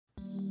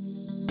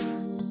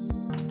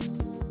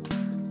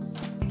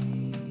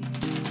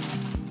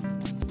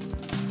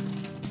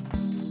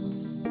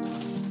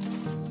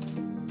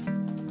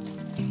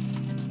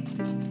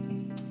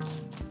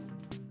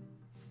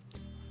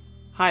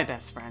Hi,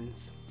 best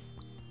friends.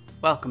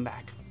 Welcome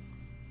back.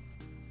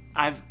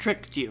 I've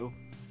tricked you.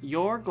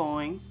 You're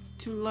going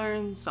to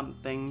learn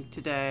something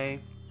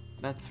today.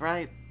 That's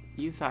right.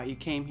 You thought you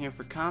came here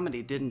for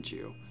comedy, didn't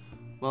you?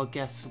 Well,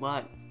 guess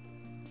what?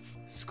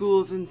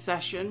 School's in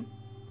session,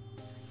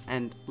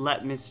 and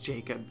let Miss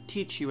Jacob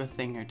teach you a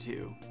thing or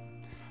two.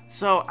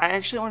 So, I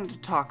actually wanted to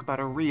talk about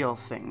a real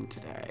thing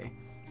today.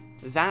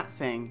 That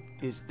thing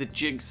is the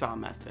Jigsaw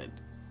method.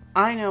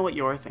 I know what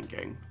you're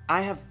thinking.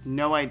 I have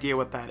no idea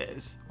what that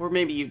is, or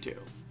maybe you do.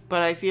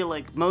 But I feel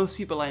like most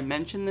people I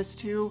mention this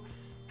to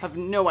have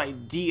no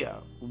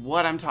idea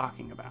what I'm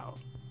talking about.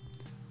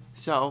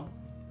 So,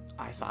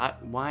 I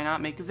thought, why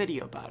not make a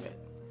video about it?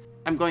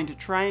 I'm going to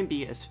try and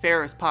be as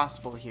fair as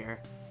possible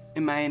here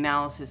in my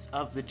analysis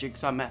of the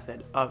Jigsaw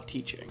method of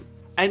teaching.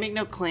 I make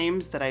no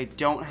claims that I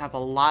don't have a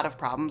lot of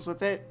problems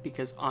with it,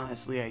 because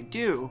honestly I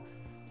do,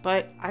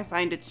 but I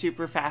find it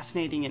super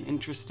fascinating and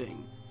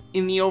interesting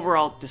in the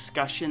overall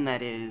discussion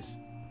that is,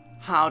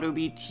 how do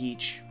we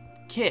teach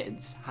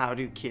kids? How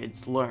do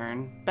kids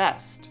learn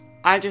best?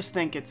 I just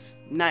think it's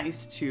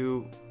nice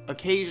to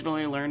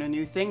occasionally learn a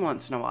new thing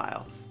once in a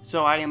while.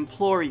 So I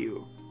implore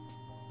you,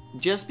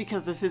 just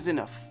because this isn't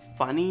a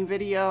funny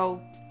video,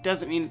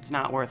 doesn't mean it's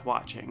not worth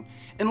watching.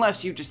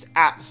 Unless you just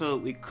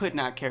absolutely could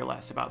not care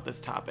less about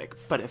this topic.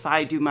 But if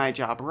I do my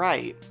job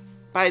right,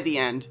 by the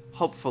end,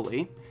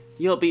 hopefully,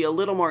 you'll be a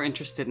little more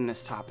interested in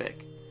this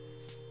topic.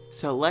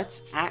 So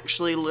let's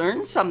actually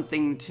learn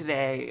something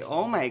today.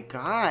 Oh my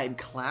god,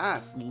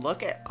 class,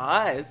 look at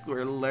us,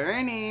 we're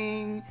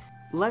learning.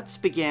 Let's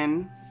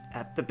begin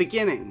at the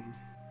beginning.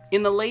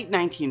 In the late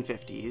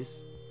 1950s,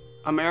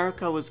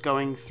 America was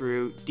going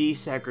through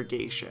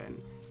desegregation.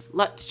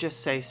 Let's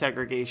just say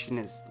segregation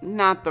is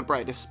not the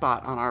brightest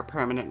spot on our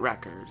permanent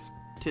record,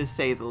 to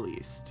say the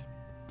least.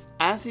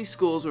 As these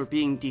schools were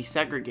being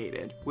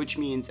desegregated, which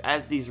means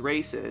as these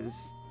races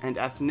and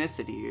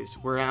ethnicities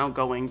were now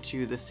going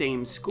to the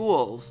same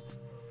schools,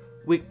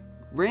 we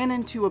ran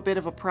into a bit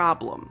of a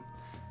problem.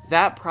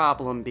 That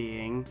problem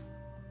being,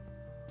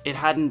 it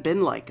hadn't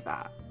been like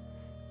that.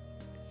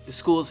 The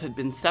schools had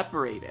been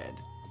separated.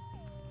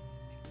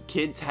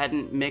 Kids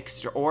hadn't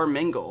mixed or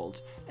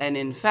mingled, and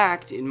in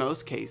fact, in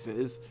most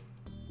cases,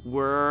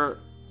 were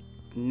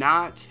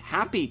not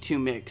happy to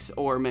mix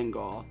or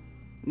mingle.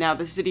 Now,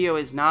 this video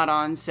is not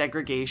on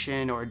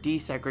segregation or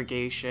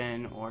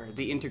desegregation or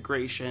the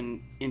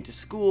integration into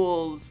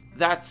schools.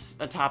 That's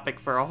a topic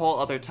for a whole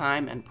other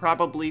time and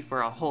probably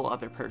for a whole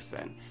other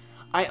person.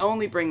 I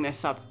only bring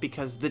this up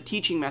because the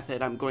teaching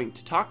method I'm going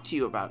to talk to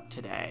you about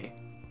today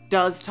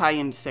does tie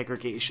into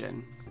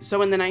segregation.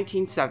 So in the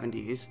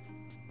 1970s,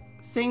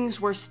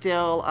 things were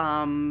still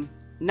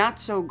not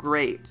so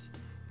great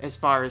as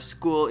far as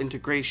school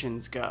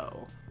integrations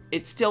go.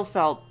 It still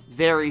felt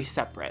very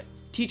separate.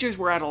 Teachers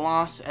were at a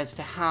loss as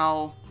to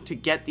how to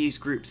get these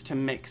groups to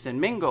mix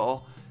and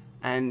mingle,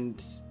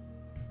 and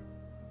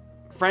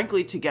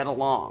frankly, to get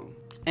along.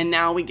 And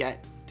now we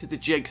get to the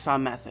Jigsaw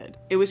method.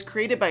 It was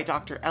created by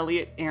Dr.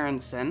 Elliot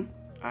Aronson,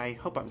 I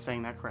hope I'm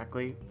saying that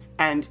correctly,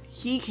 and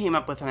he came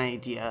up with an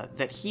idea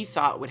that he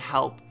thought would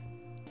help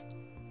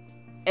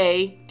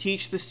A,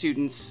 teach the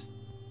students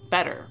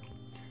better,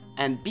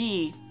 and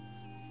B,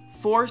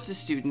 force the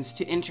students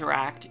to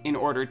interact in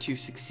order to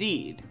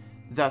succeed,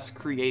 thus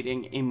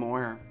creating a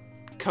more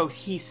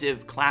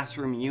cohesive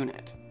classroom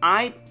unit.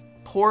 I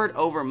pored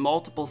over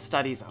multiple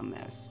studies on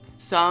this.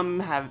 Some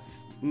have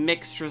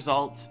mixed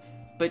results,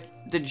 but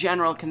the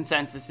general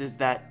consensus is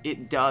that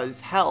it does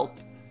help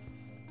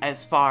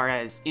as far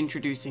as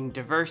introducing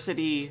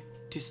diversity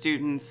to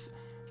students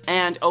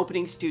and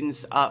opening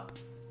students up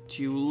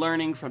to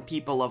learning from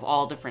people of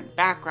all different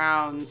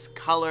backgrounds,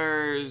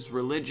 colors,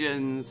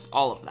 religions,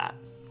 all of that.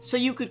 So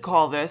you could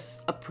call this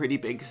a pretty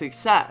big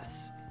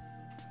success.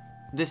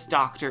 This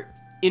doctor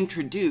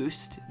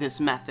introduced this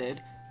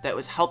method that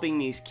was helping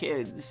these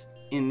kids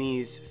in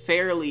these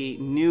fairly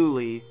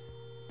newly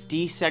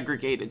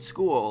desegregated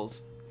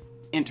schools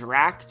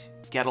interact,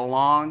 get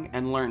along,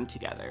 and learn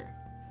together.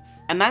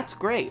 And that's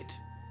great.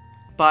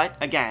 But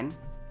again,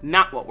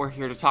 not what we're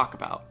here to talk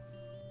about.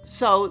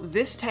 So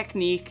this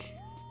technique,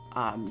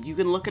 you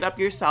can look it up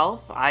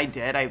yourself. I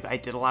did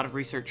a lot of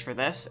research for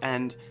this,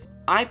 and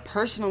I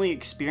personally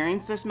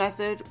experienced this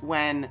method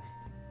when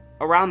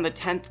around the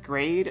 10th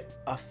grade,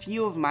 a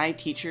few of my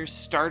teachers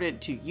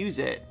started to use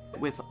it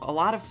with a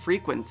lot of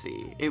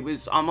frequency. It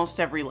was almost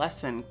every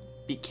lesson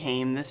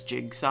became this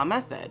Jigsaw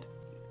method.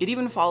 It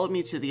even followed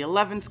me to the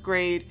 11th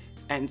grade,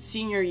 and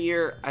senior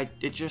year,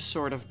 it just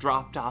sort of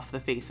dropped off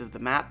the face of the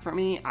map for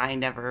me. I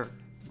never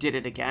did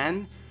it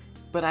again,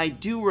 but I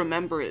do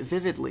remember it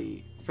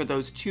vividly for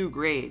those 2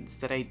 grades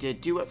that I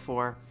did do it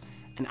for,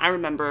 and I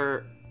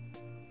remember,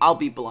 I'll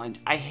be blunt,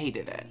 I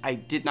hated it. I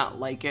did not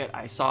like it.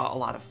 I saw a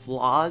lot of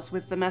flaws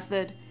with the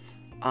method,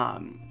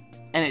 and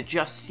it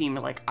just seemed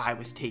like I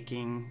was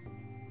taking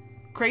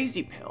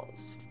crazy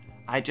pills.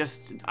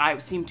 I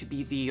seemed to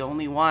be the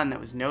only one that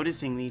was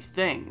noticing these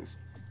things.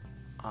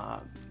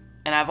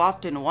 And I've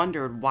often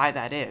wondered why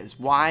that is.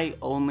 Why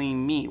only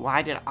me?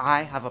 Why did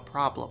I have a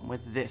problem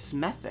with this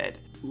method?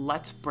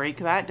 let's break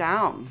that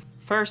down.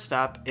 First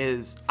up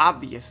is,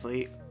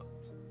 obviously,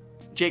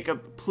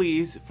 Jacob,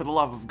 please, for the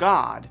love of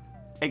God,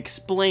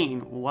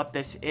 explain what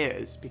this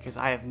is, because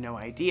I have no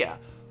idea.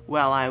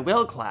 Well, I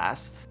will,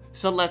 class,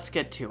 so let's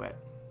get to it.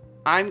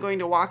 I'm going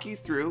to walk you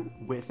through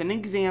with an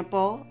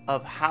example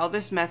of how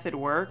this method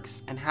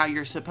works and how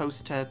you're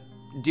supposed to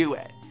do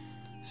it.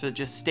 So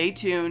just stay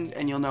tuned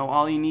and you'll know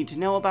all you need to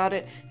know about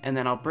it, and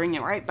then I'll bring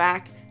you right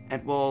back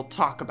and we'll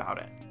talk about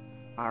it.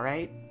 All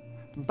right?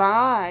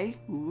 Bye.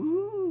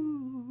 Ooh.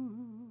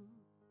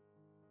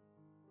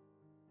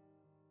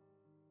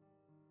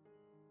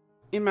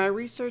 In my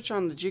research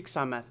on the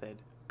Jigsaw method,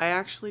 I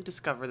actually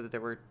discovered that there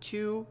were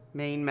two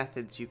main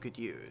methods you could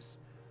use.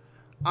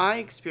 I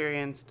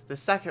experienced the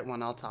second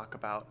one I'll talk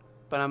about,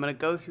 but I'm going to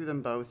go through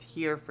them both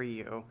here for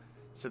you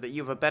so that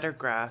you have a better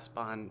grasp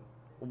on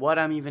what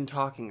I'm even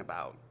talking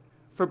about.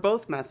 For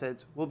both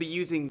methods, we'll be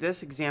using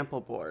this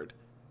example board,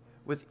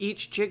 with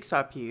each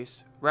jigsaw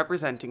piece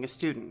representing a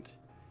student.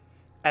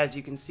 As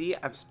you can see,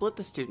 I've split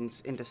the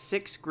students into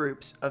 6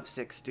 groups of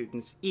 6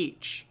 students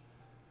each.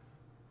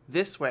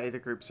 This way, the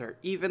groups are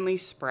evenly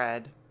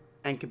spread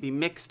and can be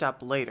mixed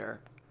up later.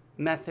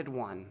 Method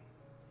 1.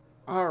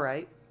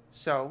 Alright,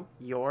 so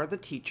you're the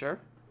teacher,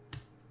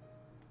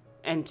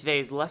 and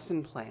today's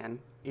lesson plan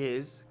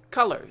is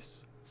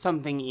colors,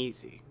 something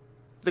easy.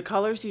 The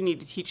colors you need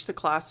to teach the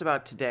class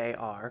about today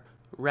are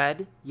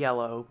red,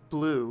 yellow,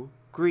 blue,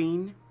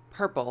 green,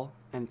 purple,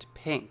 and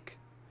pink.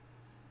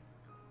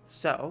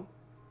 So,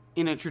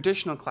 in a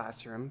traditional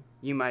classroom,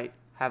 you might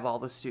have all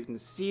the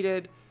students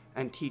seated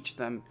and teach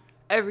them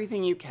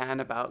everything you can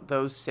about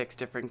those 6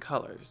 different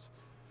colors.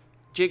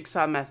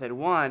 Jigsaw Method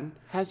 1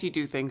 has you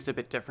do things a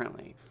bit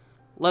differently.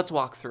 Let's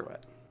walk through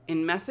it.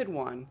 In Method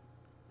 1,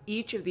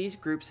 each of these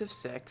groups of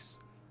 6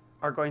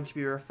 are going to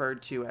be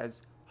referred to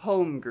as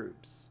home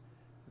groups.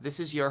 This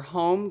is your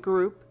home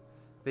group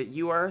that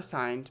you are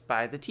assigned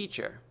by the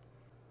teacher.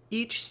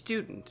 Each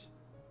student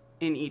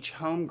in each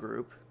home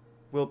group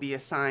will be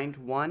assigned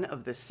one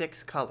of the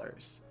 6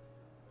 colors.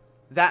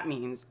 That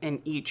means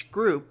in each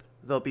group,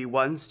 there'll be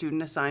one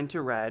student assigned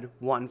to red,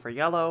 one for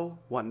yellow,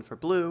 one for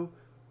blue,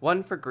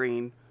 one for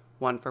green,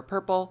 one for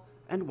purple,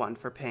 and one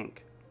for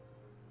pink.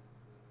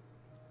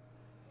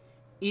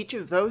 Each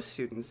of those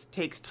students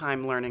takes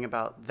time learning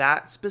about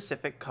that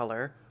specific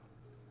color.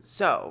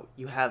 So,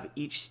 you have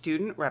each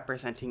student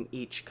representing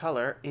each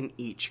color in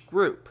each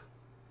group.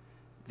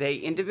 They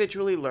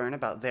individually learn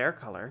about their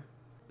color.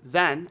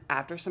 Then,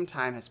 after some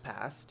time has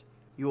passed,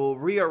 you will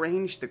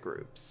rearrange the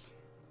groups.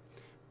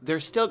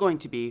 There's still going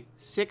to be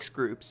 6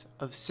 groups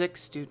of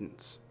 6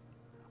 students.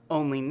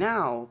 Only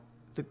now,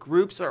 the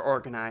groups are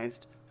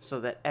organized so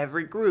that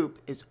every group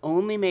is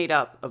only made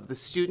up of the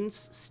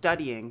students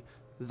studying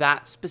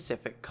that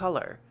specific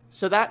color.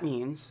 So that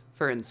means,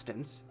 for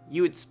instance,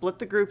 you would split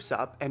the groups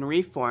up and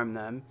reform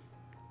them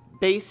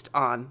based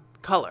on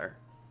color.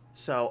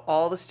 So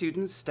all the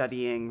students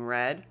studying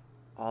red,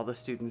 all the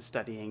students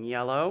studying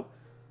yellow,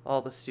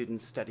 all the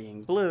students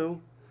studying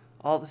blue,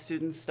 all the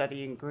students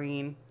studying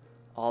green,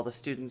 all the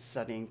students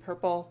studying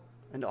purple,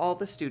 and all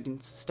the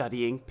students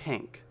studying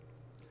pink.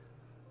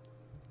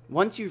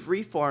 Once you've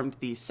reformed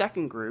these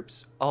second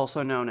groups,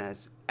 also known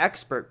as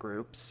expert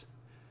groups,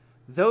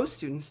 those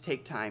students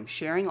take time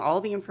sharing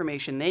all the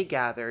information they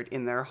gathered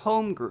in their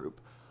home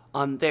group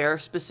on their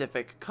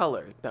specific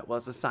color that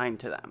was assigned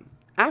to them.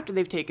 After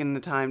they've taken the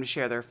time to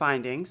share their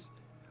findings,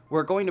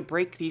 we're going to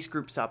break these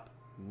groups up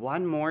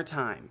one more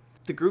time.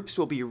 The groups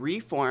will be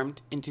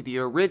reformed into the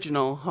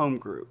original home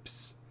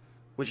groups,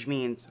 which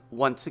means,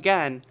 once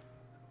again,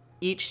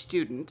 each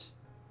student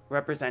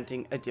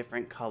representing a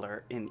different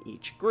color in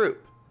each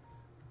group.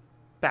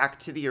 Back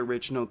to the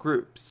original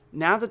groups.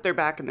 Now that they're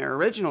back in their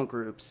original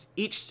groups,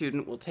 each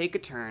student will take a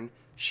turn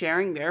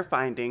sharing their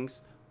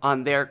findings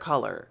on their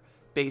color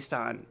based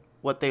on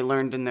what they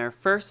learned in their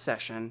first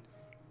session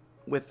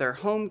with their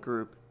home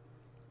group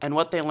and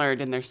what they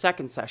learned in their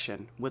second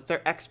session with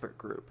their expert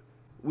group,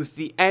 with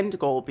the end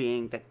goal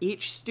being that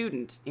each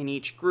student in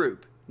each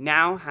group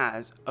now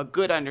has a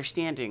good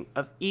understanding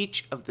of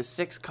each of the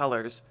 6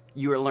 colors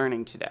you are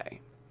learning today.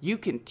 You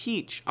can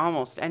teach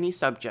almost any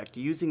subject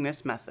using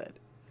this method.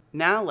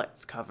 Now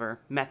let's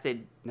cover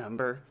method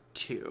number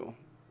 2.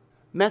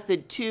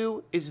 Method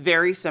 2 is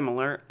very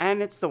similar,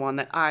 and it's the one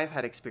that I've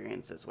had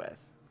experiences with.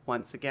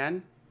 Once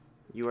again,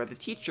 you are the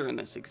teacher in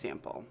this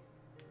example.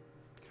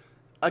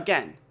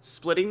 Again,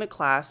 splitting the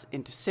class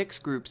into 6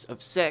 groups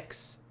of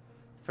 6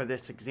 for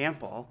this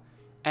example,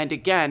 and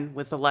again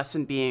with the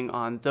lesson being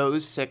on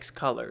those 6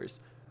 colors,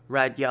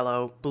 red,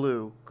 yellow,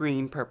 blue,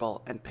 green,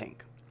 purple, and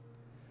pink.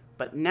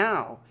 But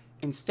now,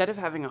 instead of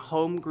having a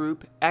home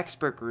group,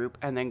 expert group,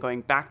 and then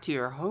going back to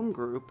your home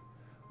group,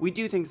 we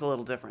do things a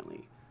little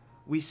differently.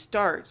 We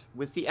start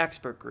with the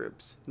expert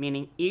groups,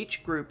 meaning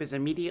each group is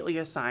immediately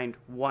assigned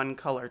one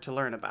color to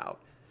learn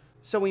about.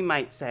 So we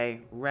might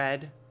say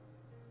red,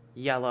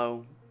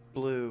 yellow,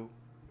 blue,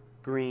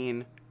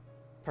 green,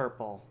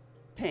 purple,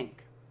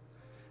 pink.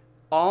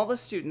 All the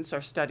students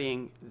are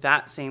studying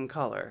that same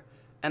color,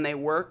 and they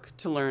work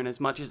to learn as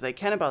much as they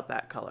can about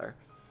that color.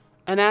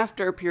 And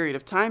after a period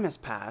of time has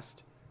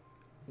passed,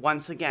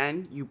 once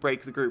again, you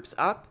break the groups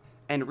up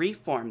and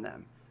reform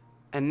them.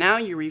 And now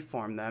you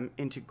reform them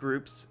into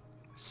groups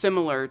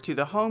similar to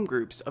the home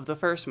groups of the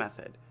first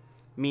method,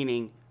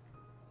 meaning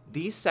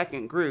these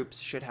second groups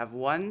should have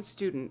one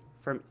student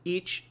from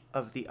each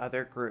of the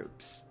other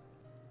groups,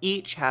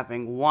 each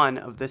having one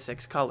of the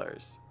 6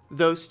 colors.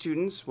 Those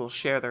students will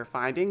share their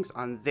findings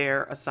on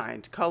their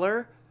assigned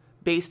color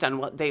based on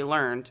what they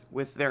learned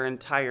with their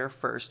entire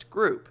first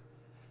group.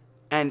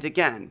 And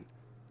again,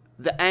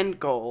 the end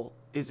goal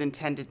is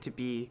intended to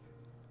be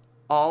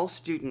all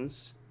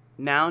students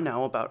now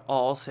know about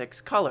all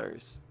 6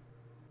 colors.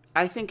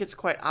 I think it's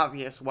quite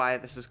obvious why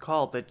this is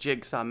called the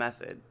Jigsaw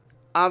method.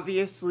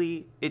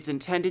 Obviously, its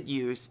intended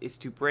use is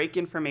to break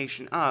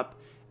information up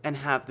and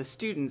have the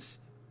students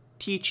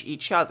teach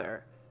each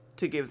other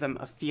to give them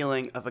a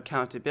feeling of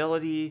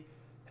accountability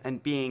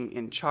and being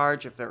in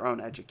charge of their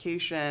own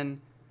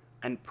education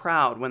and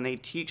proud when they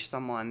teach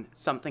someone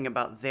something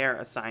about their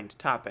assigned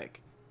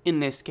topic. In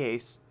this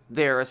case,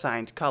 their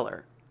assigned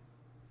color.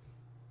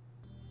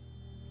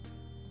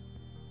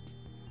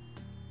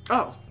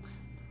 Oh,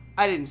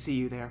 I didn't see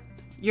you there.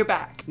 You're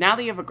back. Now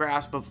that you have a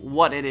grasp of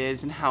what it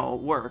is and how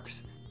it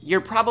works,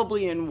 you're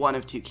probably in one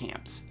of 2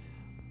 camps.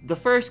 The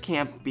first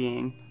camp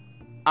being,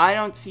 I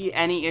don't see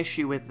any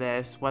issue with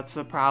this. What's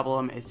the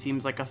problem? It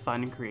seems like a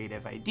fun,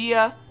 creative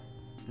idea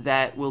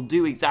that will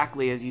do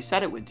exactly as you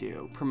said it would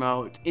do.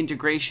 Promote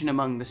integration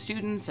among the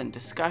students and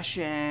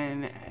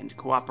discussion and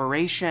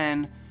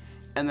cooperation.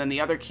 And then the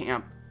other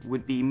camp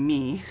would be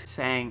me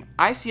saying,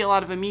 I see a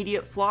lot of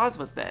immediate flaws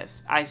with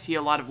this. I see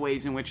a lot of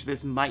ways in which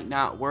this might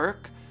not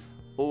work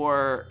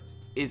or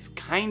is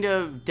kind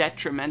of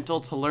detrimental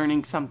to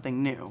learning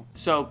something new.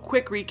 So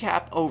quick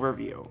recap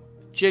overview.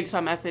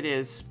 Jigsaw method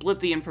is split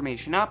the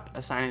information up,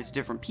 assign it to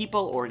different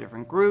people or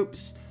different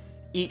groups.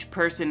 Each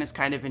person is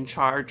kind of in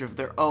charge of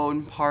their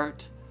own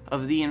part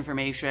of the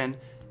information,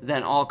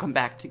 then all come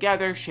back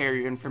together, share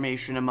your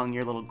information among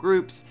your little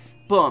groups.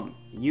 Boom,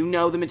 you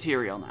know the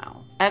material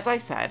now. As I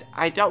said,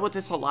 I dealt with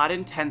this a lot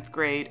in 10th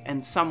grade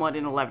and somewhat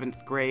in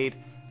 11th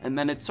grade, and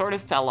then it sort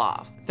of fell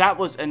off. That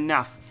was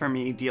enough for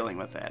me dealing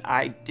with it.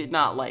 I did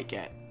not like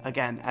it.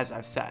 Again, as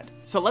I've said.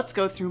 So let's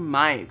go through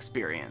my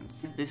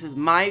experience. This is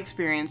my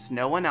experience,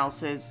 no one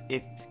else's.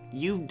 If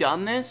you've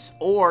done this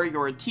or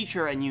you're a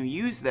teacher and you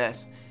use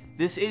this,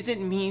 this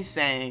isn't me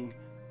saying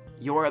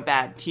you're a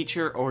bad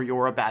teacher or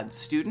you're a bad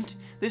student.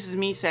 This is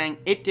me saying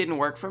it didn't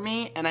work for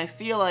me and I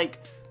feel like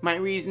my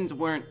reasons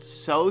weren't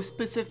so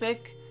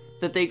specific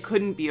that they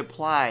couldn't be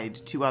applied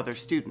to other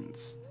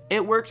students.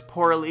 It worked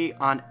poorly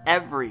on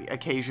every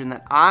occasion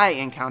that I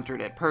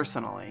encountered it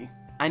personally.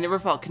 I never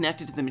felt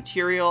connected to the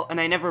material, and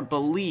I never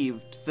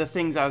believed the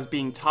things I was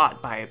being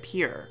taught by a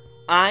peer.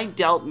 I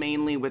dealt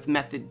mainly with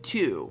method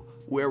 2,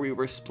 where we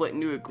were split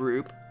into a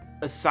group,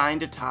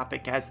 assigned a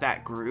topic as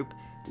that group,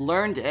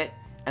 learned it,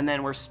 and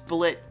then were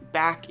split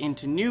back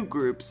into new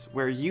groups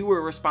where you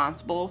were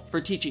responsible for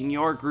teaching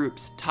your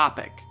group's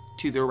topic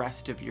to the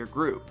rest of your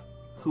group,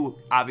 who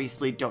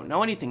obviously don't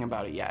know anything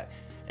about it yet.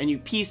 And you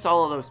piece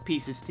all of those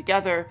pieces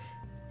together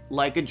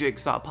like a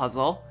jigsaw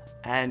puzzle,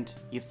 and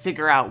you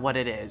figure out what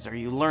it is, or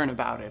you learn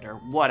about it, or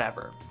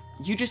whatever.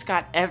 You just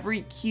got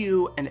every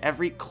cue and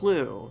every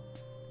clue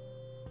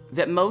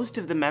that most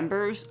of the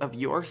members of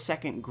your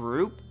second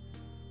group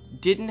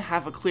didn't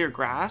have a clear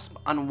grasp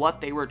on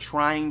what they were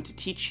trying to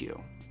teach you.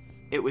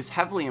 It was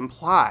heavily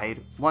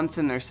implied, once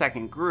in their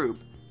second group,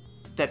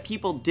 that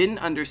people didn't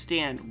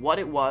understand what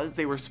it was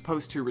they were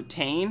supposed to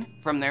retain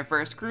from their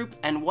first group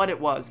and what it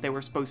was they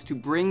were supposed to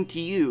bring to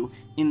you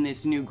in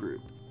this new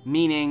group.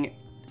 Meaning,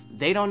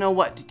 they don't know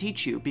what to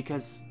teach you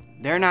because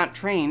they're not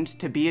trained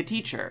to be a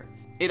teacher.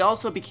 It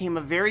also became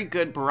a very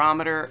good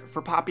barometer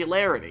for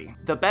popularity.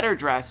 The better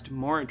dressed,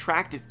 more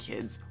attractive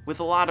kids with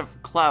a lot of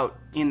clout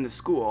in the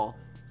school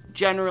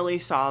generally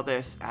saw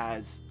this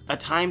as a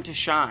time to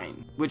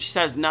shine, which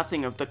says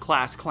nothing of the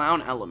class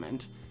clown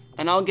element,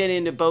 and I'll get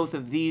into both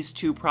of these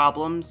 2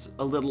 problems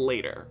a little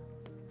later.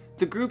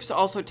 The groups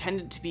also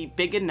tended to be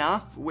big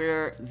enough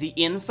where the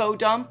info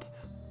dump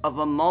of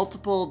a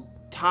multiple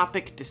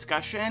topic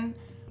discussion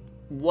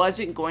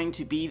wasn't going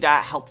to be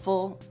that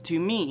helpful to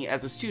me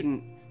as a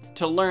student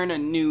to learn a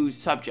new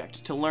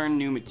subject, to learn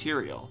new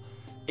material.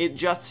 It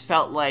just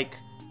felt like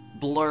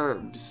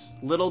blurbs,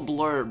 little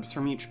blurbs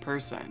from each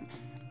person,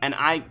 and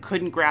I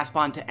couldn't grasp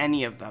onto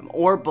any of them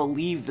or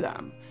believe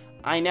them.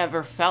 I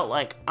never felt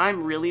like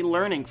I'm really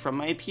learning from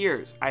my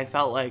peers. I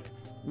felt like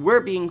we're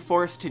being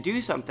forced to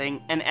do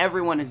something and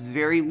everyone is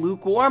very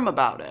lukewarm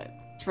about it.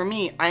 For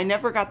me, I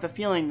never got the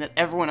feeling that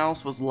everyone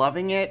else was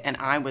loving it and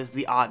I was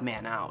the odd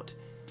man out.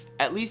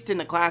 At least in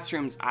the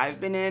classrooms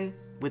I've been in,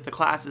 with the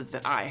classes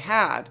that I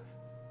had,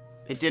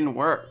 it didn't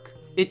work.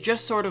 It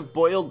just sort of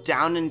boiled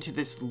down into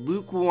this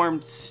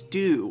lukewarm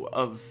stew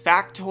of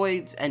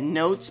factoids and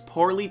notes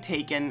poorly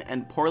taken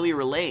and poorly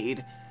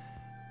relayed.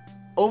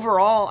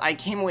 Overall, I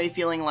came away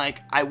feeling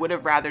like I would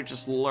have rather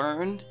just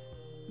learned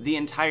the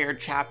entire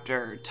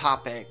chapter,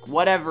 topic,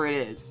 whatever it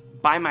is,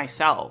 by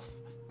myself,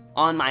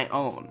 on my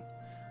own.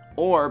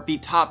 or be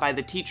taught by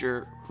the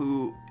teacher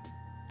who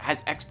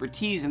has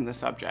expertise in the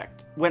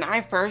subject. When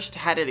I first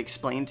had it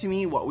explained to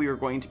me what we were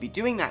going to be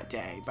doing that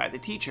day by the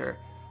teacher,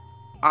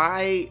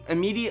 I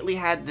immediately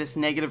had this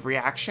negative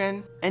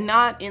reaction, and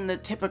not in the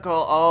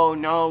typical, oh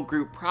no,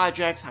 group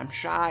projects, I'm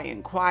shy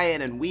and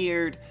quiet and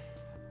weird.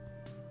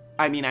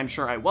 I mean, I'm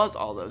sure I was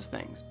all those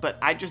things, but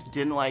I just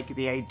didn't like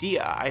the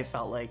idea. I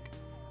felt like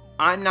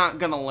I'm not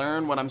gonna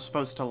learn what I'm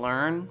supposed to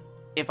learn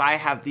if I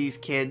have these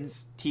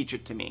kids teach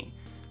it to me,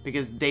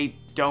 because they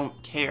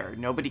don't care.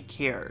 Nobody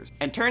cares.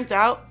 And turns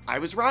out I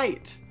was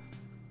right.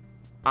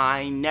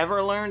 I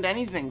never learned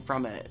anything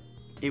from it.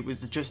 It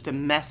was just a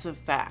mess of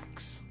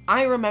facts.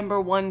 I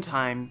remember one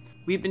time,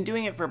 we'd been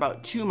doing it for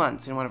about 2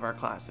 months in one of our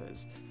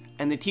classes,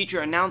 and the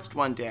teacher announced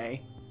one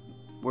day,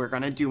 we're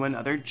gonna do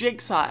another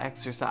jigsaw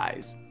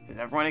exercise. Is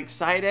everyone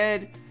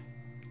excited?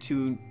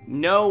 To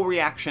no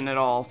reaction at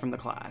all from the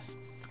class.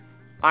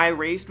 I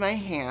raised my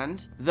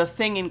hand. The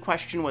thing in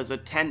question was a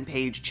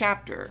 10-page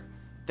chapter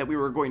that we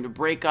were going to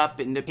break up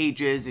into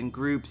pages and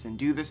groups and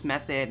do this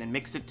method and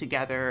mix it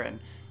together, and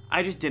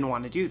I just didn't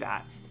want to do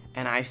that.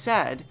 And I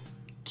said,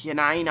 can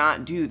I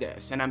not do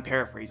this? And I'm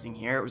paraphrasing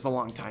here, it was a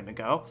long time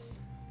ago.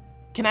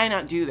 Can I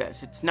not do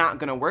this? It's not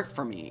gonna work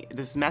for me.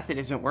 This method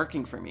isn't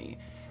working for me.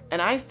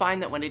 And I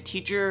find that when a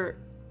teacher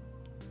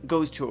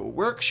goes to a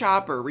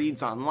workshop or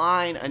reads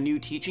online a new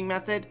teaching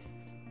method,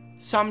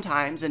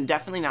 sometimes, and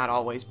definitely not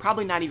always,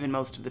 probably not even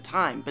most of the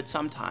time, but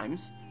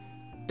sometimes,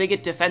 they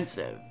get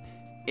defensive.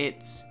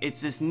 It's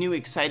this new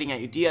exciting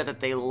idea that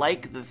they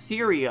like the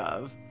theory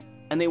of,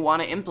 and they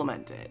want to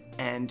implement it.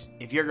 And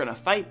if you're gonna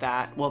fight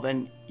that, well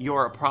then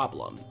you're a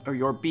problem, or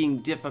you're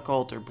being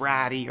difficult or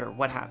bratty or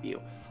what have you.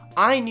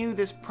 I knew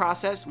this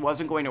process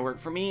wasn't going to work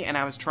for me, and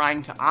I was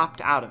trying to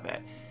opt out of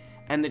it.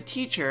 And the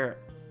teacher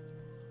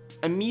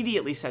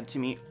immediately said to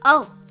me,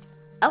 "Oh,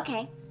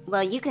 okay.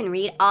 Well, you can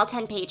read all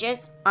 10 pages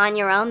on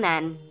your own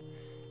then."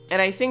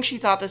 And I think she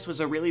thought this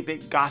was a really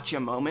big gotcha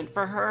moment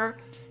for her.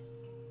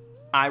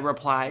 I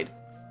replied,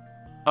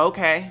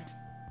 okay,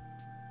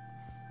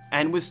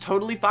 and was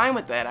totally fine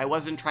with it. I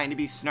wasn't trying to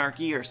be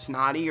snarky or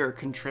snotty or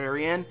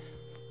contrarian.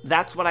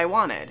 That's what I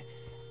wanted.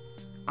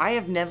 I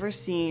have never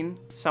seen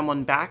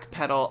someone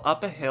backpedal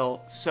up a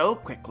hill so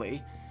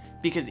quickly,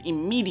 because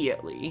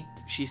immediately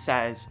she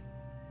says,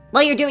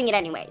 "Well, you're doing it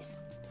anyways."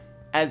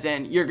 As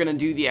in, you're gonna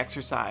do the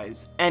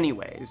exercise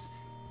anyways,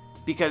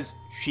 because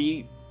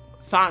she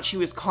thought she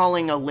was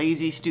calling a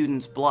lazy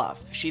student's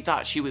bluff. She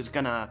thought she was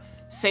gonna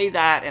say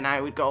that and I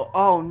would go,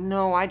 oh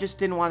no, I just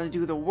didn't want to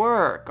do the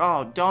work.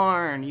 Oh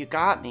darn, you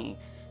got me.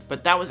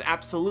 But that was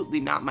absolutely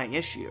not my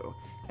issue.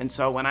 And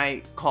so when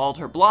I called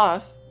her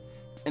bluff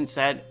and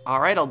said, all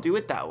right, I'll do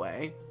it that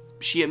way,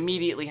 she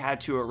immediately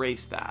had to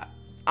erase that.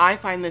 I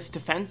find this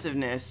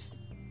defensiveness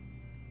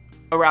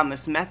around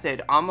this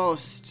method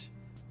almost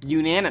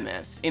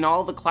unanimous. In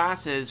all the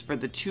classes for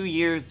the 2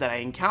 years that I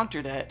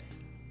encountered it,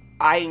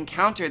 I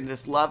encountered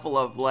this level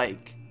of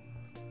like,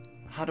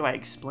 how do I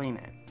explain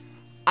it?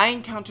 I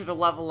encountered a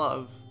level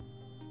of,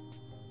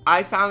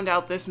 I found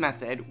out this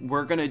method,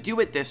 we're gonna do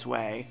it this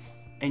way,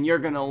 and you're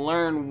gonna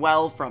learn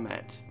well from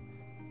it.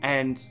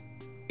 And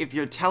if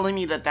you're telling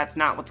me that that's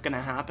not what's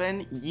gonna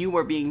happen, you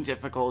are being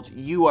difficult,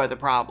 you are the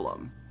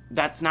problem.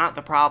 That's not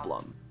the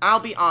problem.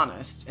 I'll be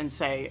honest and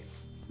say,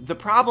 the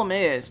problem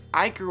is,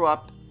 I grew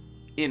up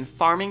in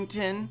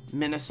Farmington,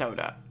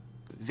 Minnesota.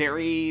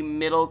 Very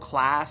middle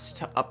class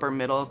to upper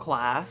middle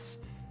class.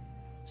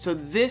 So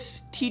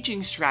this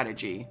teaching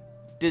strategy,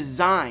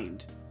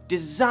 designed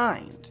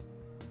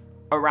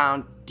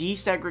around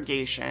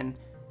desegregation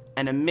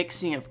and a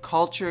mixing of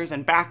cultures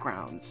and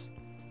backgrounds.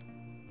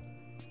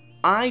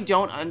 I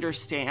don't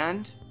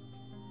understand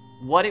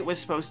what it was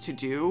supposed to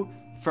do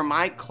for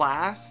my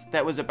class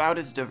that was about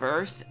as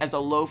diverse as a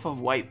loaf of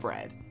white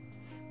bread.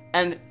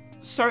 And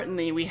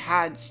certainly we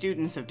had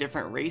students of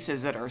different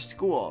races at our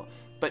school,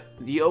 but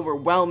the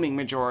overwhelming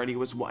majority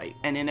was white.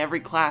 And in every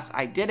class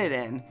I did it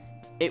in,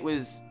 it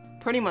was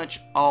pretty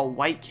much all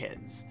white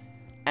kids.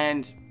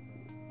 And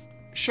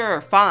sure,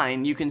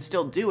 fine, you can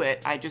still do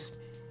it.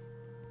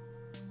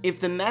 If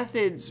the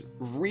method's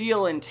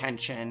real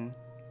intention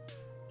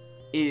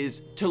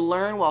is to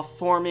learn while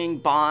forming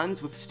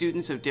bonds with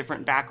students of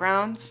different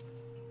backgrounds,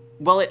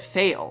 well, it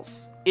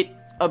fails. It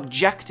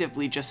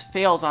objectively just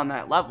fails on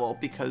that level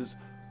because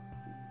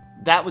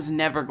that was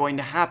never going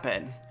to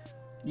happen.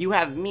 You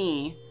have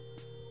me,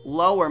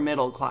 lower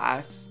middle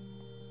class,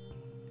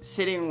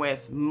 sitting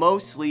with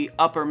mostly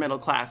upper middle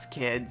class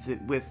kids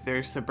with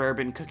their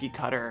suburban cookie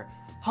cutter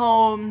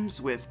homes,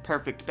 with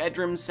perfect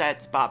bedroom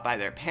sets bought by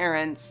their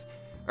parents,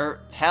 or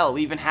hell,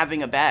 even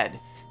having a bed,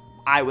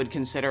 I would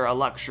consider a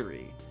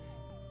luxury.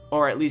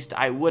 Or at least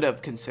I would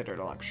have considered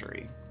a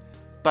luxury.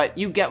 But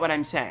you get what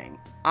I'm saying.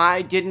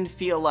 I didn't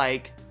feel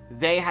like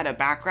they had a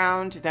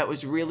background that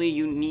was really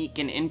unique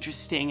and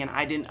interesting and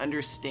I didn't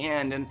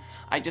understand, and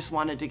I just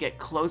wanted to get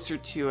closer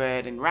to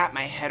it and wrap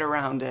my head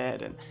around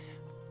it. And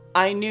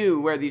I knew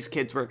where these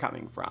kids were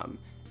coming from,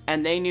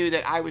 and they knew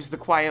that I was the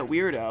quiet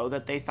weirdo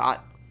that they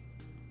thought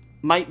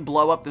might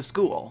blow up the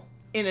school.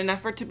 In an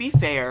effort to be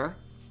fair,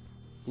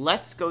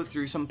 let's go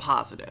through some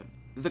positive.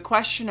 The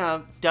question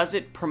of, does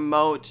it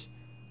promote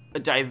a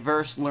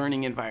diverse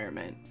learning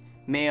environment?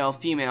 Male,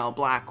 female,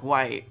 black,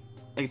 white,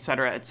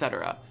 etc.,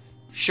 etc.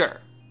 Sure,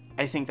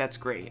 I think that's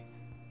great.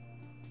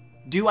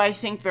 Do I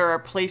think there are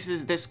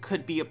places this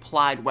could be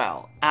applied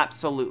well?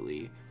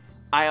 Absolutely.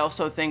 I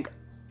also think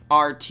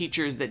our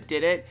teachers that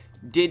did it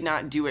did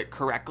not do it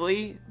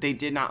correctly. They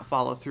did not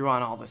follow through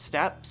on all the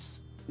steps.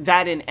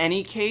 That in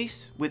any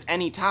case, with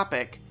any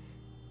topic,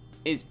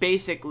 is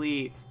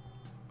basically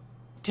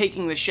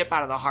taking the ship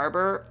out of the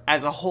harbor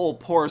as a whole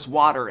pours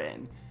water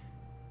in.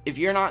 If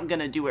you're not going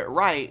to do it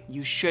right,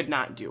 you should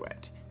not do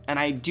it. And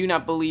I do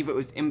not believe it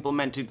was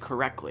implemented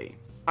correctly.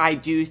 I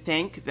do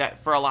think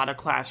that for a lot of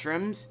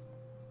classrooms,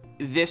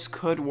 this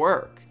could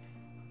work.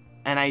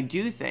 And I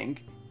do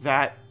think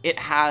that it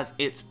has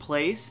its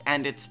place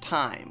and its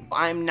time.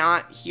 I'm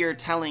not here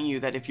telling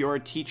you that if you're a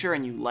teacher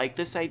and you like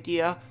this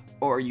idea,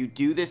 or you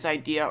do this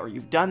idea, or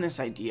you've done this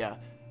idea,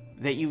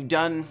 that you've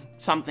done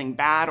something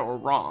bad or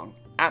wrong.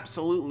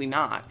 Absolutely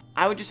not.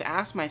 I would just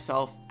ask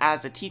myself,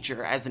 as a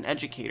teacher, as an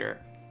educator,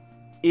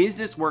 is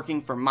this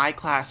working for my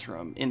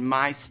classroom, in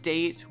my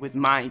state, with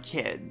my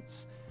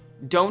kids?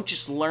 Don't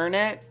just learn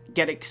it,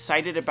 get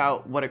excited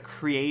about what a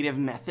creative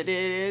method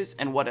it is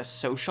and what a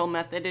social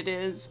method it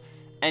is,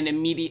 and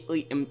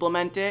immediately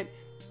implement it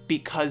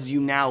because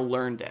you now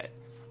learned it.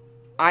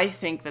 I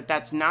think that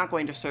that's not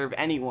going to serve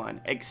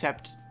anyone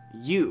except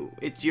you.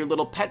 It's your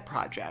little pet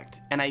project,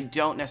 and I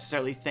don't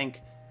necessarily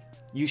think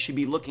you should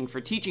be looking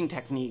for teaching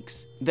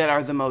techniques that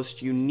are the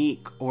most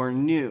unique or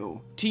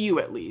new, to you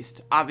at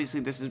least. Obviously,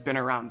 this has been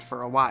around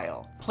for a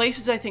while.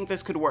 Places I think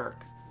this could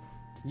work: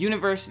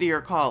 university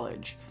or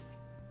college.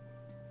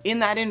 In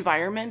that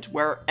environment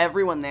where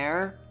everyone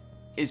there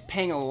is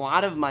paying a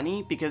lot of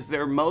money because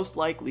they're most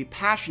likely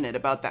passionate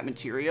about that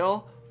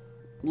material,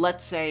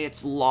 let's say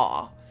it's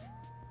law.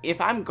 If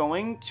I'm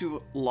going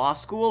to law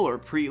school or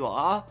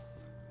pre-law,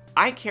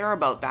 I care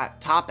about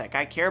that topic,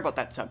 I care about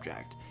that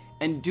subject.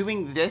 And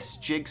doing this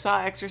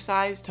jigsaw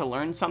exercise to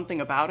learn something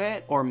about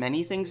it, or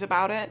many things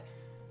about it,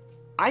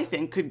 I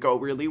think could go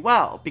really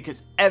well,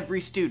 because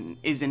every student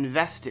is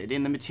invested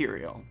in the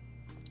material.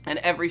 And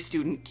every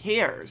student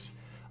cares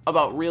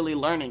about really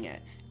learning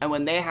it. And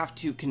when they have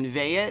to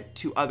convey it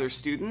to other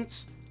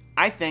students,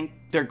 I think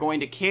they're going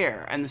to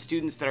care, and the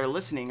students that are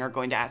listening are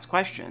going to ask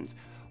questions.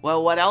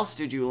 Well, what else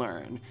did you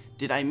learn?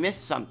 Did I miss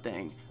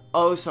something?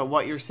 Oh, so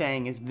what you're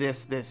saying is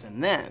this, this,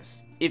 and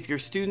this. If your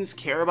students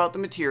care about the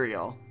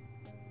material,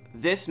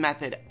 this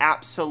method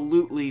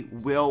absolutely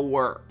will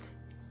work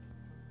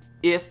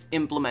if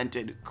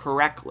implemented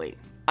correctly.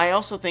 I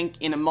also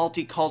think in a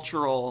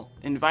multicultural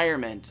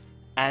environment,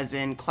 as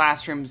in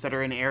classrooms that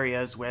are in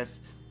areas with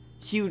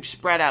huge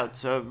spread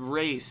outs of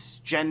race,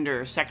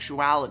 gender,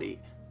 sexuality,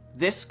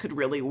 this could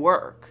really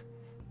work.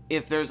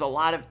 If there's a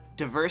lot of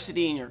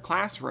diversity in your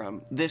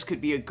classroom, this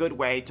could be a good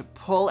way to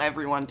pull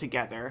everyone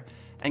together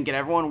and get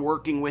everyone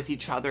working with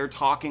each other,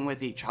 talking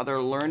with each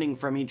other, learning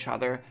from each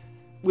other,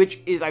 which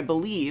is, I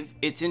believe,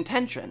 its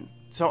intention.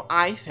 So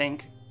I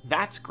think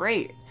that's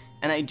great,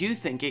 and I do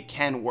think it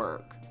can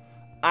work.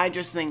 I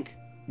just think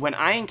when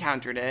I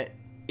encountered it,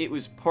 it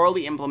was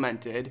poorly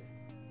implemented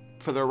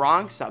for the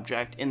wrong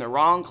subject, in the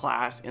wrong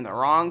class, in the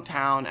wrong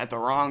town, at the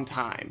wrong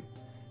time.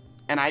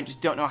 And I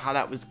just don't know how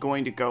that was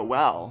going to go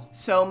well.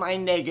 So my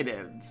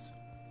negatives.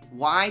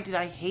 Why did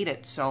I hate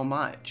it so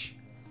much?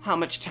 How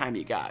much time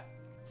you got?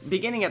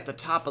 Beginning at the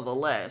top of the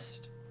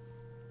list,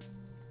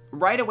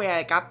 right away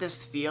I got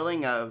this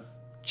feeling of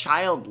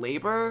child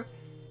labor,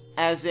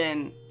 as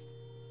in,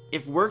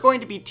 if we're going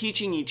to be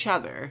teaching each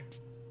other,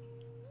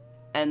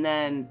 and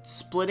then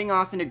splitting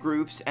off into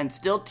groups and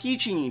still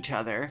teaching each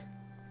other,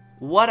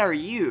 what are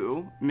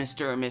you,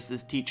 Mr. or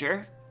Mrs.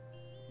 Teacher?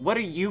 What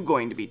are you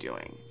going to be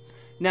doing?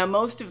 Now,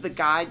 most of the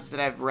guides that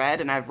I've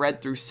read, and I've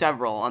read through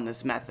several on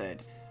this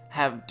method,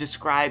 have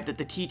described that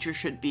the teacher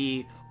should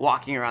be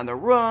walking around the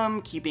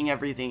room, keeping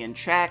everything in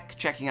check,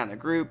 checking on the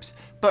groups,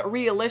 but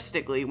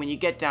realistically, when you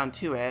get down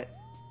to it,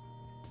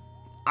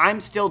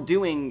 I'm still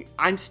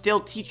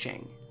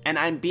teaching, and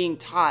I'm being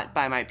taught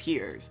by my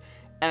peers.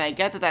 And I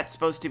get that that's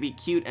supposed to be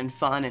cute and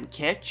fun and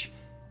kitsch.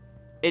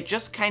 It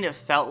just kind of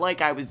felt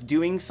like I was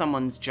doing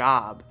someone's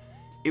job.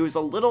 It was a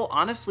little,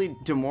 honestly,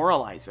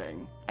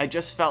 demoralizing. I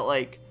just felt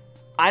like,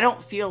 I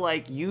don't feel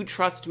like you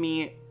trust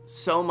me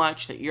so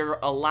much that you're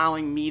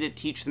allowing me to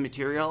teach the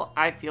material.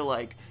 I feel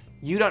like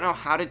you don't know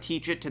how to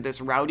teach it to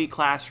this rowdy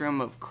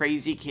classroom of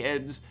crazy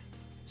kids.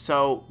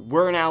 So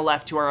we're now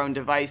left to our own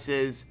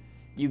devices.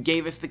 You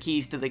gave us the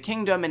keys to the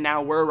kingdom and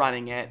now we're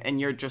running it, and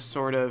you're just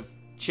sort of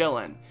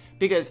chilling.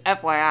 Because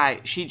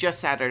FYI, she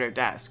just sat at her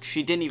desk.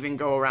 She didn't even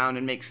go around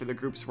and make sure the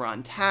groups were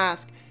on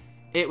task.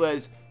 It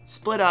was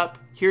split up,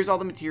 here's all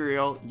the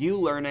material, you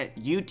learn it,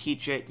 you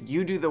teach it,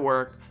 you do the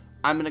work,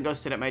 I'm gonna go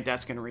sit at my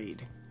desk and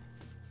read.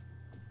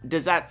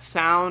 Does that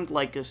sound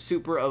like a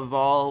super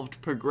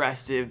evolved,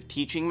 progressive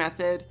teaching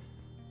method?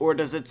 Or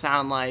does it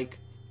sound like,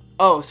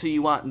 oh, so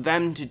you want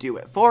them to do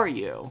it for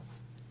you?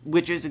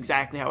 Which is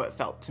exactly how it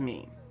felt to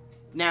me.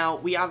 Now,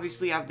 we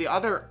obviously have the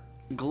other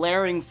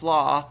glaring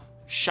flaw: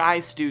 shy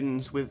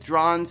students,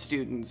 withdrawn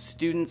students,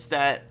 students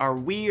that are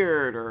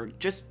weird or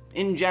just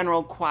in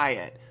general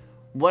quiet.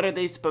 What are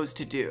they supposed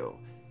to do?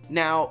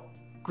 Now,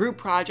 group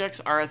projects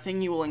are a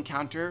thing you will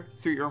encounter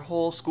through your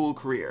whole school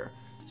career.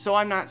 So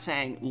I'm not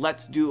saying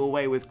let's do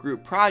away with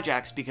group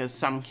projects because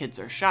some kids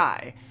are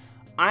shy.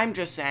 I'm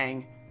just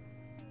saying,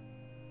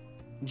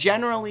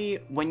 generally,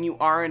 when you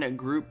are in a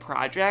group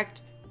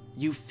project,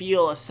 you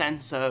feel a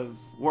sense of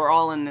we're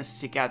all in this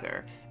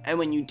together. And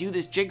when you do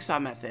this jigsaw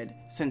method,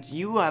 since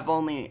you have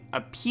only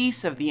a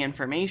piece of the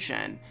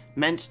information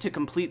meant to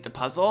complete the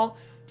puzzle,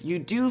 you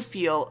do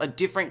feel a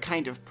different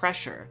kind of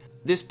pressure.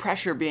 This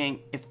pressure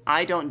being, if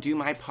I don't do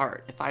my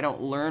part, if I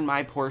don't learn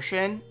my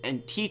portion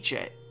and teach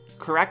it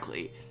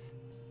correctly,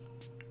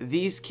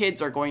 these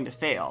kids are going to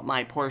fail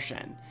my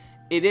portion.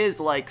 It is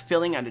like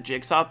filling out a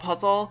jigsaw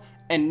puzzle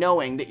and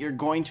knowing that you're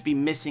going to be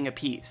missing a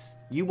piece.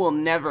 You will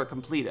never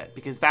complete it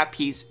because that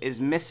piece is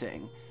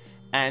missing.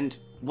 And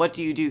what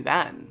do you do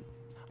then?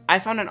 I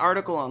found an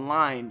article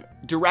online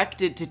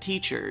directed to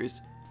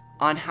teachers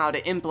on how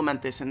to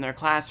implement this in their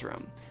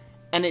classroom.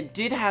 And it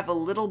did have a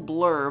little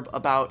blurb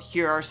about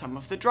here are some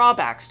of the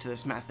drawbacks to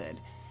this method.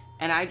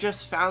 And I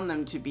just found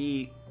them to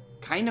be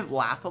kind of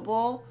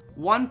laughable.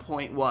 One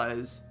point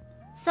was,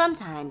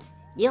 sometimes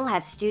you'll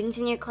have students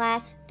in your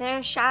class that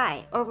are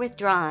shy or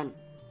withdrawn.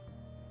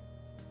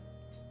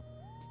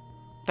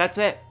 That's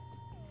it.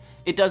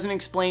 It doesn't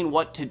explain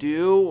what to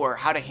do or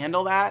how to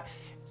handle that.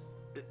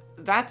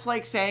 That's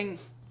like saying,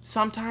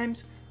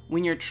 sometimes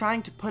when you're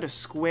trying to put a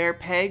square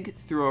peg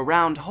through a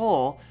round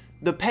hole,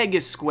 the peg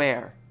is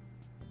square.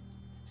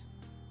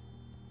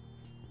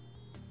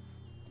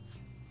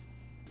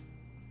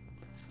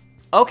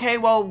 Okay,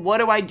 well, what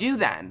do I do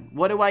then?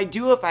 What do I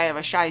do if I have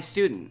a shy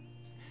student?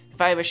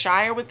 If I have a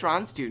shy or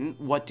withdrawn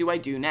student, what do I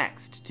do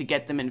next to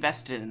get them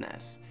invested in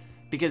this?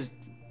 Because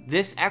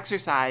this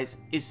exercise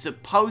is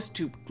supposed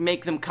to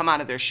make them come out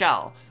of their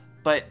shell,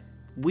 but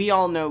we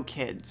all know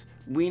kids.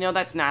 We know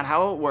that's not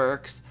how it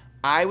works.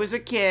 I was a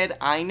kid,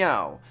 I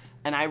know.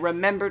 And I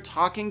remember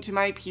talking to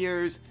my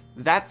peers,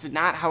 that's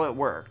not how it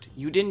worked.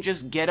 You didn't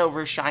just get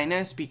over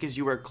shyness because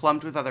you were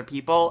clumped with other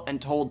people and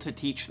told to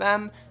teach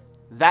them.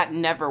 That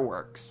never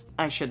works.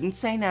 I shouldn't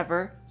say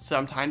never,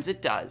 sometimes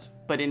it does,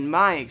 but in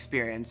my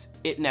experience,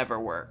 it never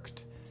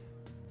worked.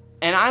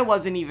 And I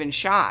wasn't even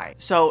shy.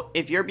 So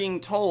if you're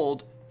being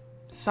told,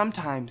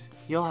 sometimes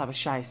you'll have a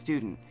shy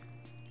student,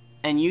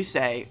 and you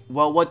say,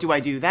 well, what do I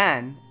do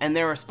then? And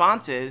their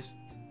response is,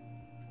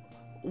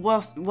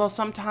 well,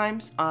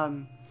 sometimes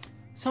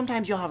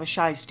you'll have a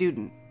shy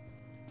student.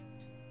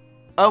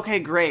 Okay,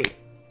 great.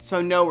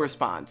 So no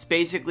response.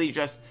 Basically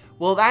just,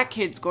 well, that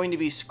kid's going to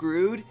be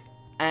screwed,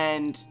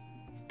 and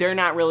they're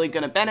not really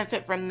going to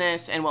benefit from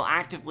this and will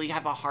actively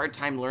have a hard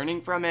time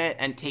learning from it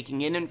and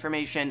taking in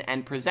information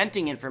and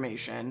presenting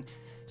information.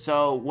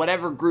 So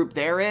whatever group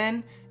they're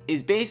in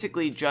is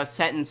basically just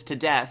sentenced to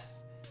death.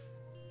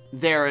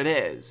 There it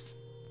is.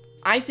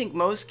 I think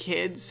most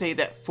kids say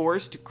that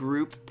forced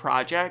group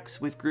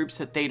projects with groups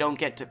that they don't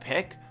get to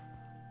pick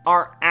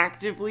are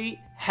actively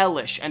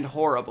hellish and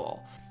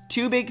horrible.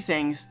 Two big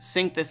things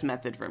sink this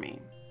method for me.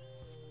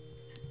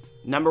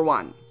 Number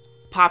one,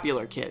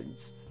 popular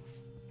kids.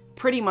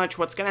 Pretty much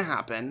what's going to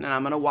happen, and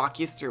I'm going to walk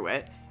you through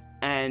it,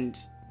 and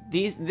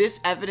this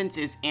evidence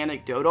is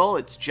anecdotal,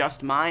 it's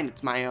just mine,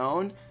 it's my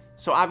own,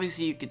 so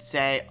obviously you could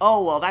say,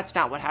 oh, well, that's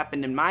not what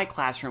happened in my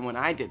classroom when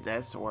I did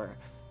this, or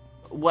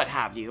what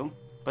have you,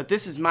 but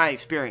this is my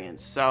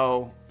experience,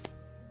 so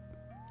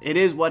it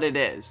is what it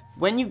is.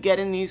 When you get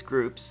in these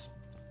groups,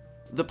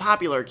 the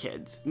popular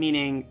kids,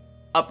 meaning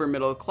upper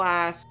middle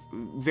class,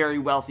 very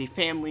wealthy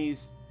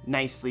families,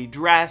 nicely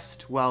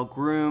dressed,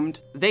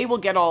 well-groomed, they will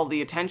get all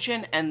the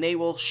attention and they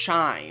will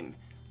shine.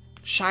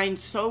 Shine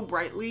so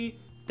brightly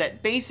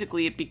that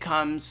basically it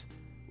becomes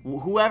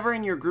whoever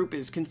in your group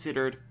is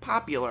considered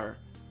popular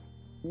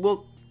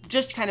will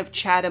just kind of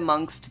chat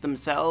amongst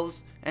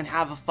themselves and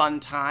have a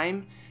fun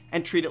time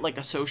and treat it like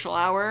a social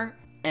hour.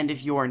 And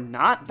if you're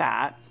not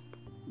that,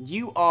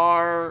 you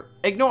are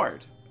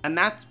ignored. And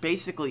that's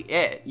basically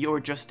it. You're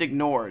just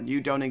ignored.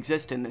 You don't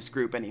exist in this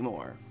group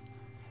anymore.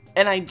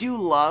 And I do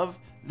love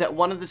that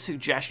one of the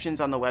suggestions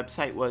on the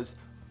website was,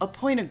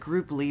 appoint a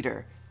group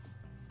leader.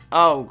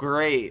 Oh,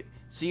 great.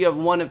 So you have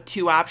one of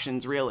two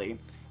options, really.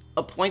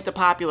 Appoint the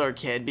popular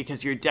kid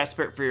because you're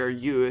desperate for your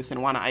youth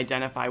and want to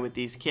identify with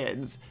these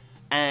kids.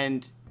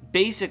 And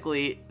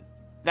basically,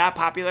 that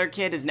popular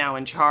kid is now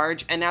in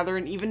charge, and now they're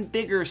an even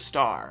bigger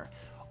star.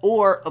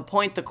 Or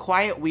appoint the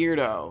quiet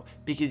weirdo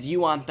because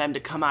you want them to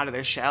come out of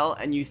their shell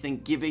and you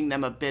think giving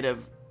them a bit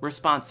of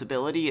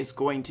responsibility is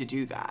going to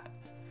do that.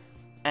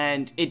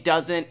 And it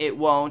doesn't, it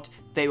won't.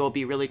 They will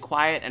be really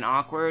quiet and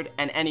awkward,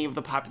 and any of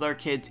the popular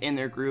kids in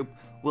their group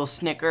will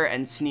snicker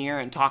and sneer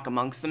and talk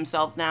amongst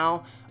themselves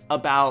now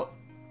about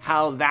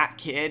how that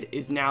kid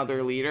is now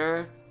their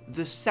leader.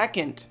 The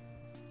second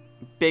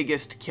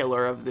biggest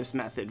killer of this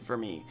method for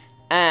me,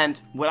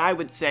 and what I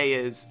would say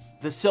is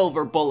the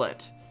silver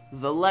bullet,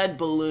 the lead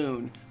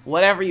balloon,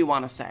 whatever you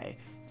want to say,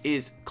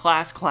 is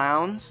class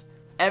clowns.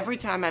 Every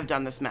time I've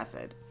done this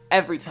method,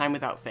 every time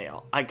without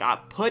fail, I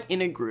got put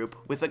in a group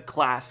with a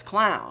class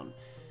clown.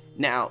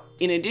 Now,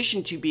 in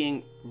addition to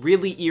being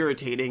really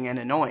irritating and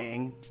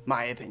annoying,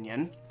 my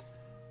opinion,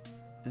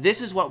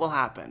 this is what will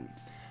happen.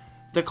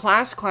 The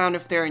class clown,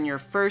 if they're in your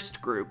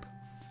first group,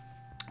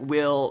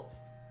 will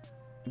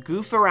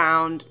goof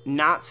around,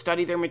 not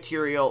study their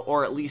material,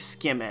 or at least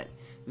skim it.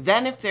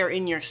 Then if they're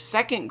in your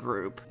second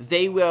group,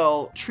 they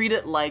will treat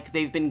it like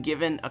they've been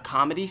given a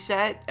comedy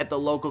set at the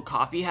local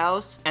coffee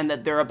house and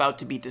that they're about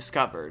to be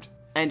discovered.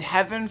 And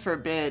heaven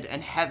forbid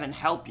and heaven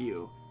help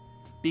you,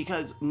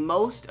 because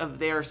most of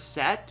their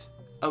set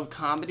of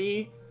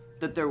comedy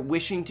that they're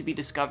wishing to be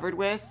discovered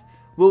with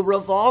will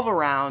revolve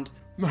around,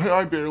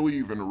 I barely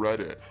even read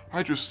it.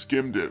 I just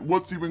skimmed it.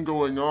 What's even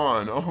going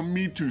on? Oh,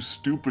 me too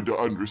stupid to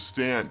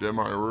understand. Am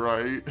I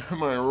right?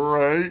 Am I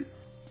right?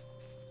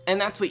 and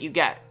that's what you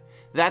get.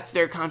 That's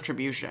their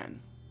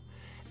contribution.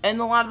 And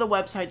a lot of the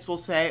websites will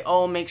say,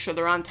 oh, make sure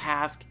they're on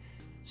task.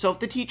 So if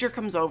the teacher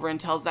comes over and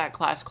tells that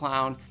class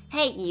clown,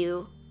 Hey,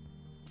 you.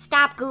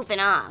 Stop goofing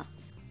off.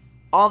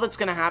 all that's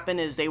going to happen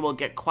is they will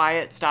get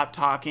quiet, stop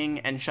talking,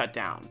 and shut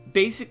down.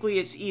 Basically,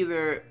 it's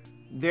either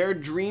their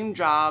dream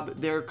job,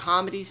 their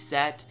comedy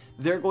set,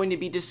 they're going to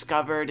be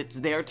discovered, it's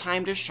their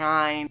time to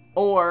shine,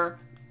 or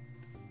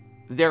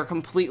they're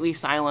completely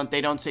silent,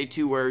 they don't say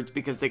 2 words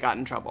because they got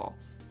in trouble.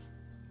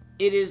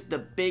 It is the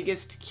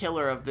biggest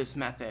killer of this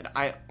method.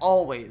 I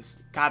always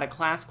got a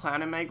class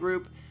clown in my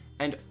group,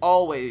 and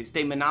always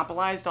they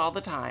monopolized all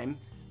the time,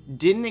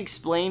 didn't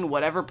explain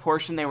whatever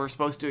portion they were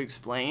supposed to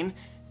explain,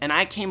 and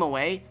I came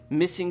away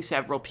missing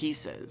several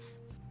pieces.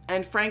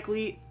 And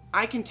frankly,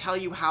 I can tell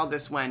you how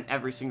this went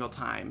every single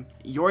time.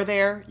 You're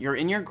there, you're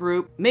in your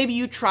group, maybe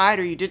you tried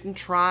or you didn't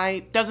try,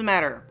 doesn't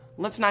matter.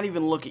 Let's not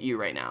even look at you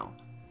right now.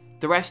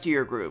 The rest of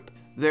your group,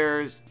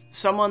 there's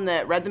someone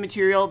that read the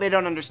material, they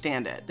don't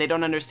understand it. They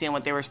don't understand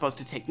what they were supposed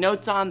to take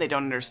notes on, they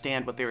don't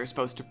understand what they were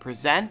supposed to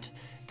present,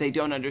 they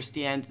don't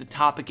understand the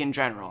topic in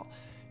general.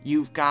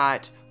 You've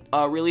got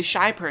a really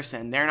shy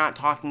person, they're not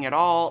talking at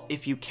all.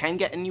 If you can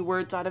get any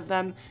words out of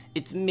them,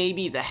 it's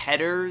maybe the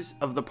headers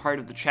of the part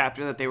of the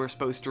chapter that they were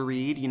supposed to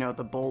read, you know,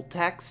 the bold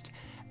text,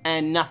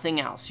 and nothing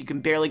else. You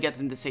can barely get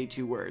them to say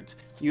 2 words.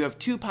 You have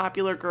 2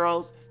 popular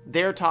girls,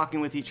 they're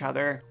talking with each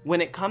other. When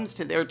it comes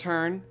to their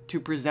turn to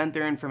present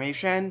their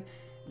information,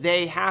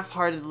 they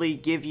half-heartedly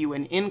give you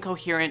an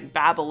incoherent,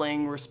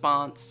 babbling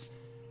response,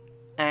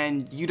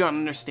 and you don't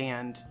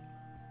understand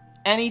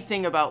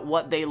anything about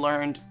what they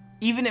learned.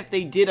 Even if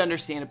they did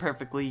understand it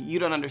perfectly, you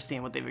don't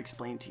understand what they've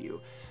explained to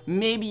you.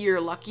 Maybe you're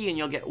lucky and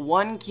you'll get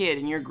 1 kid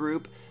in your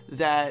group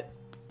that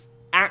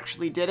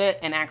actually did it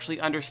and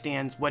actually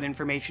understands what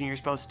information you're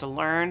supposed to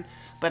learn.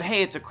 But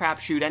hey, it's a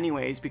crapshoot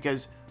anyways,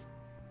 because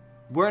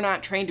we're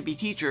not trained to be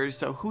teachers,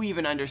 so who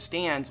even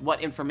understands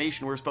what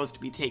information we're supposed to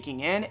be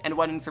taking in and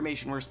what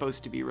information we're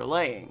supposed to be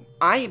relaying?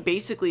 I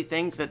basically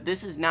think that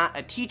this is not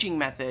a teaching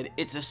method,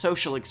 it's a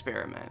social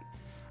experiment.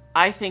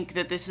 I think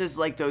that this is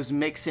like those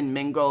mix and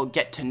mingle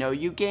get to know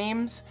you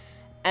games,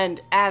 and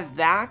as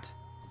that,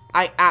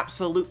 I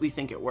absolutely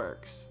think it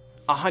works,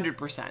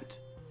 100%.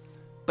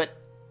 But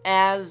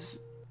as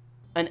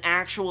an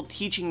actual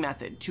teaching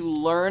method to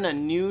learn a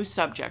new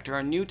subject or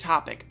a new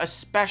topic,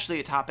 especially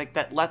a topic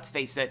that, let's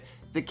face it,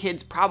 the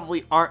kids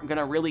probably aren't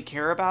gonna really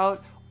care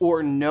about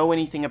or know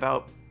anything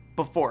about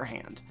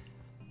beforehand,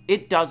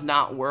 it does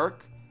not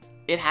work.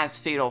 It has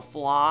fatal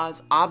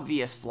flaws,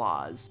 obvious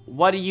flaws.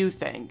 What do you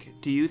think?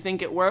 Do you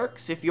think it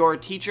works? If you're a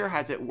teacher,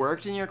 has it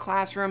worked in your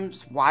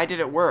classrooms? Why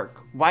did it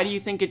work? Why do you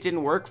think it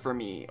didn't work for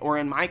me or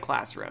in my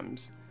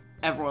classrooms?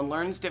 Everyone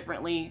learns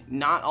differently.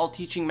 Not all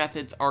teaching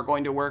methods are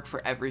going to work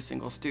for every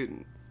single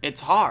student. It's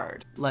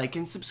hard. Like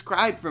and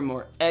subscribe for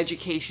more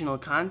educational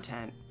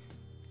content.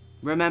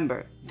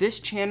 Remember, this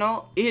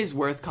channel is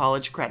worth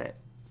college credit.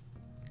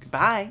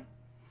 Goodbye.